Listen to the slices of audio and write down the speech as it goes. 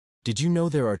Did you know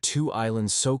there are two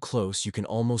islands so close you can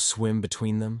almost swim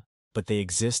between them, but they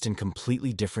exist in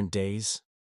completely different days?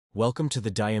 Welcome to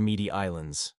the Diomede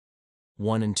Islands,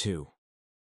 1 and 2.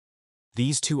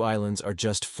 These two islands are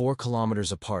just 4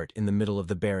 kilometers apart in the middle of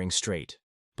the Bering Strait,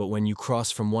 but when you cross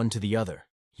from one to the other,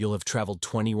 you'll have traveled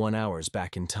 21 hours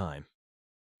back in time.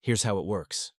 Here's how it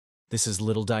works. This is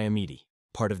Little Diomede,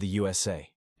 part of the USA,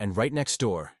 and right next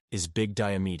door is Big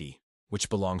Diomede, which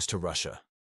belongs to Russia.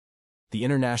 The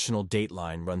international date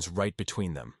line runs right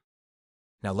between them.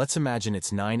 Now let's imagine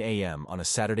it's 9 a.m. on a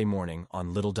Saturday morning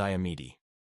on Little Diomede.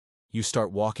 You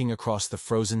start walking across the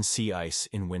frozen sea ice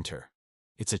in winter.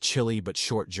 It's a chilly but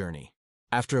short journey.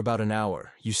 After about an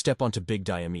hour, you step onto Big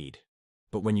Diomede.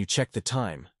 But when you check the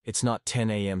time, it's not 10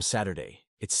 a.m. Saturday,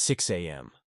 it's 6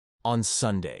 a.m. on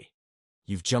Sunday.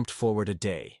 You've jumped forward a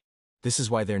day. This is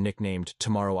why they're nicknamed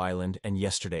Tomorrow Island and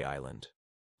Yesterday Island.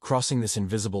 Crossing this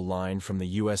invisible line from the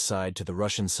US side to the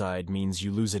Russian side means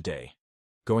you lose a day.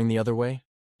 Going the other way,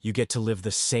 you get to live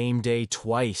the same day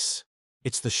twice.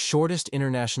 It's the shortest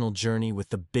international journey with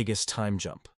the biggest time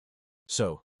jump.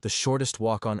 So, the shortest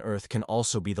walk on Earth can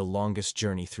also be the longest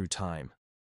journey through time.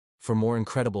 For more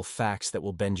incredible facts that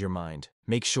will bend your mind,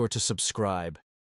 make sure to subscribe